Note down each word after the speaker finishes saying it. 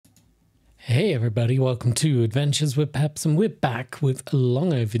Hey everybody, welcome to Adventures with Peps, and we're back with a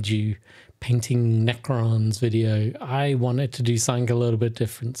long overdue painting Necrons video. I wanted to do something a little bit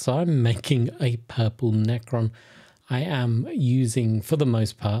different, so I'm making a purple Necron. I am using, for the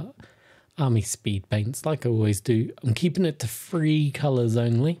most part, army speed paints like I always do. I'm keeping it to 3 colors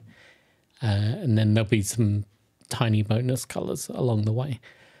only, and then there'll be some tiny bonus colors along the way.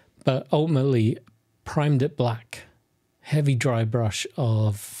 But ultimately, primed it black. Heavy dry brush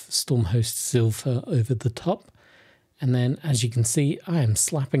of Stormhost Silver over the top. And then, as you can see, I am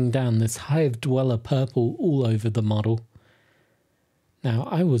slapping down this Hive Dweller purple all over the model. Now,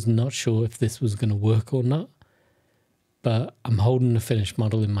 I was not sure if this was going to work or not, but I'm holding the finished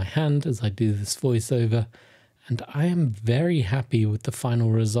model in my hand as I do this voiceover, and I am very happy with the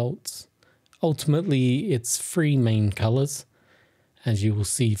final results. Ultimately, it's 3 main colors, as you will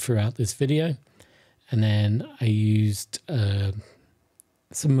see throughout this video. And then I used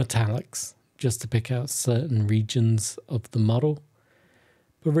some metallics just to pick out certain regions of the model.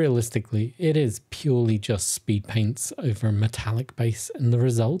 But realistically, it is purely just speed paints over a metallic base. And the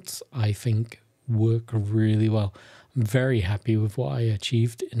results, I think, work really well. I'm very happy with what I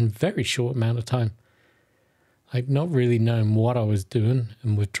achieved in a very short amount of time. Like, not really knowing what I was doing.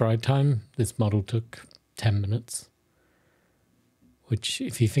 And with dry time, this model took 10 minutes. Which,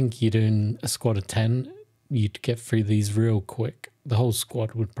 if you think you're doing a squad of 10, you'd get through these real quick. The whole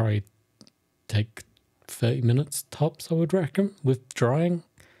squad would probably take 30 minutes tops, I would reckon, with drying.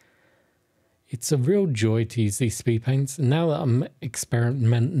 It's a real joy to use these speed paints. And now that I'm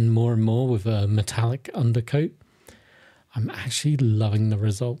experimenting more and more with a metallic undercoat, I'm actually loving the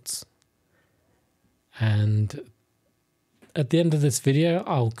results. And at the end of this video,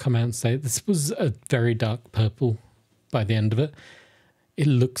 I'll come out and say this was a very dark purple by the end of it. It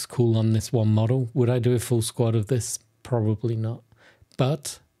looks cool on this one model. Would I do a full squad of this? Probably not.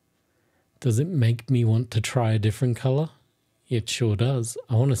 But does it make me want to try a different color? It sure does.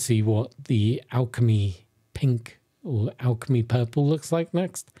 I want to see what the alchemy pink or alchemy purple looks like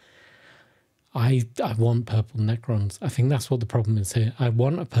next. I want purple Necrons. I think that's what the problem is here. I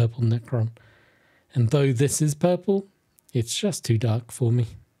want a purple Necron. And though this is purple, it's just too dark for me.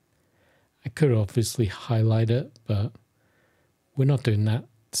 I could obviously highlight it, but we're not doing that.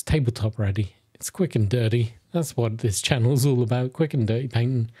 It's tabletop ready. It's quick and dirty. That's what this channel is all about, quick and dirty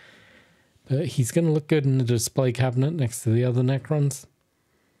painting. But he's going to look good in the display cabinet next to the other Necrons.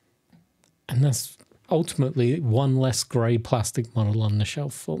 And that's ultimately one less grey plastic model on the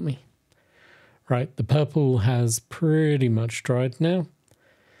shelf for me. Right, the purple has pretty much dried now.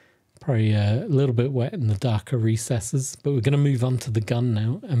 Probably a little bit wet in the darker recesses. But we're going to move on to the gun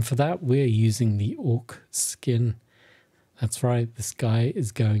now. And for that, we're using the orc skin. That's right, this guy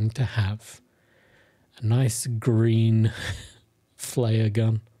is going to have a nice green flare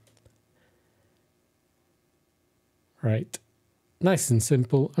gun. Right, nice and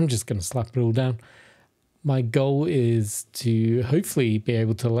simple. I'm just going to slap it all down. My goal is to hopefully be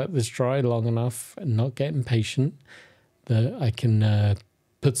able to let this dry long enough and not get impatient that I can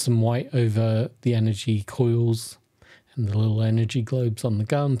put some white over the energy coils and the little energy globes on the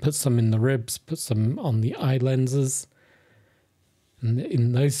gun, put some in the ribs, put some on the eye lenses. And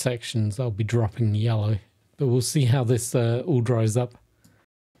in those sections, I'll be dropping yellow. But we'll see how this all dries up.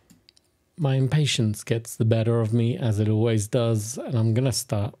 My impatience gets the better of me, as it always does. And I'm going to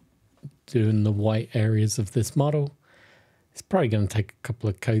start doing the white areas of this model. It's probably going to take a couple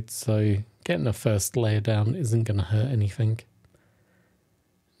of coats, so getting the first layer down isn't going to hurt anything.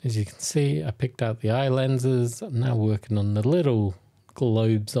 As you can see, I picked out the eye lenses. I'm now working on the little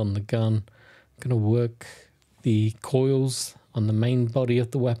globes on the gun. I'm going to work the coils on the main body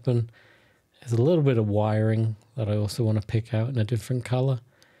of the weapon. There's a little bit of wiring that I also want to pick out in a different color.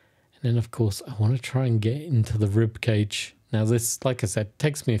 And then, of course, I want to try and get into the rib cage. Now this, like I said,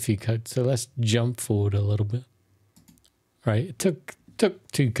 takes me a few coats, so let's jump forward a little bit. Right, it took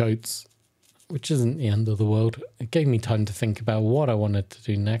 2 coats, which isn't the end of the world. It gave me time to think about what I wanted to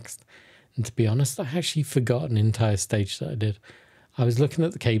do next. And to be honest, I actually forgot an entire stage that I did. I was looking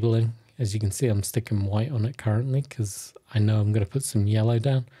at the cabling. As you can see, I'm sticking white on it currently because I know I'm going to put some yellow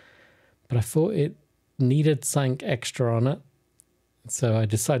down. But I thought it needed something extra on it. So I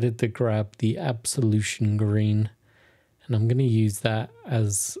decided to grab the Absolution Green. And I'm going to use that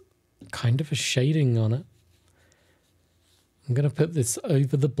as kind of a shading on it. I'm going to put this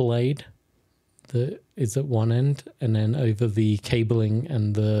over the blade that is at one end. And then over the cabling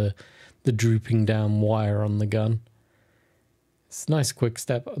and the drooping down wire on the gun. It's a nice quick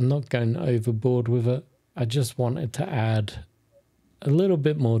step. I'm not going overboard with it. I just wanted to add a little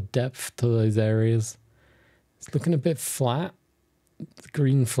bit more depth to those areas. It's looking a bit flat. The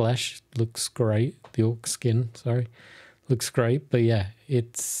green flesh looks great. The orc skin, sorry, looks great. But yeah,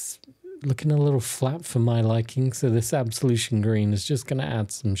 it's looking a little flat for my liking. So this Absolution green is just going to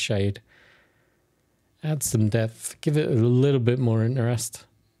add some shade. Add some depth. Give it a little bit more interest.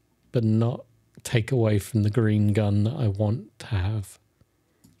 But not take away from the green gun that I want to have.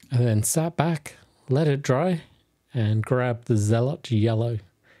 And then sat back, let it dry, and grab the Zealot Yellow.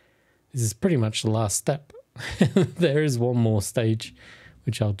 This is pretty much the last step. There is one more stage,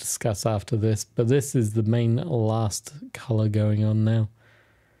 which I'll discuss after this, but this is the main last color going on now.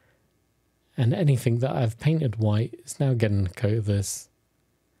 And anything that I've painted white is now getting a coat of this.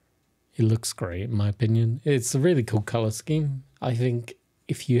 It looks great in my opinion. It's a really cool color scheme. I think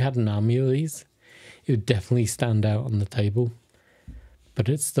if you had an army of these, it would definitely stand out on the table. But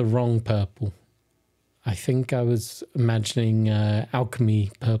it's the wrong purple. I think I was imagining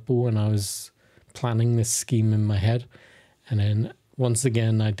alchemy purple when I was planning this scheme in my head. And then once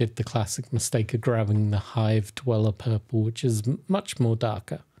again, I did the classic mistake of grabbing the Hive Dweller purple, which is much more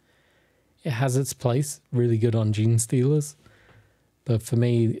darker. It has its place, really good on Gene Stealers. But for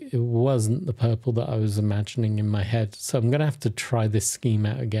me, it wasn't the purple that I was imagining in my head. So I'm going to have to try this scheme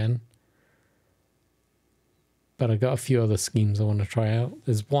out again. But I got a few other schemes I want to try out.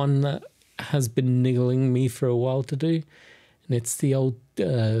 There's one that has been niggling me for a while to do. And it's the old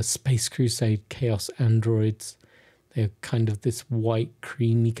Space Crusade Chaos Androids. They're kind of this white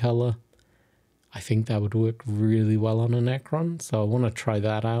creamy color. I think that would work really well on a Necron. So I want to try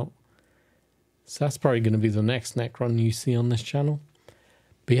that out. So that's probably going to be the next Necron you see on this channel.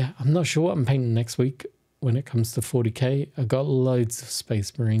 But yeah, I'm not sure what I'm painting next week when it comes to 40k. I've got loads of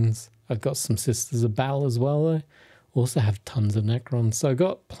Space Marines. I've got some Sisters of Battle as well though. Also have tons of Necrons. So I've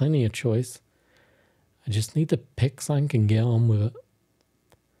got plenty of choice. I just need to pick something and get on with it.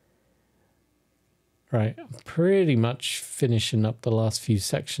 Right, I'm pretty much finishing up the last few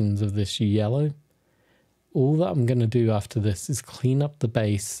sections of this yellow. All that I'm going to do after this is clean up the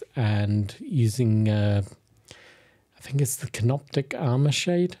base and using, I think it's the Canoptic Armor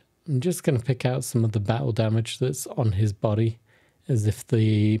Shade. I'm just going to pick out some of the battle damage that's on his body as if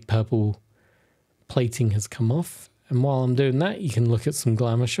the purple plating has come off. And while I'm doing that, you can look at some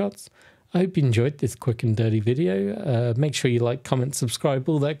glamour shots. I hope you enjoyed this quick and dirty video. Make sure you like, comment, subscribe,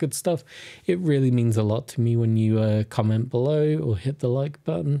 all that good stuff. It really means a lot to me when you comment below or hit the like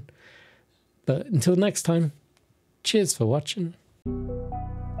button. But until next time, cheers for watching.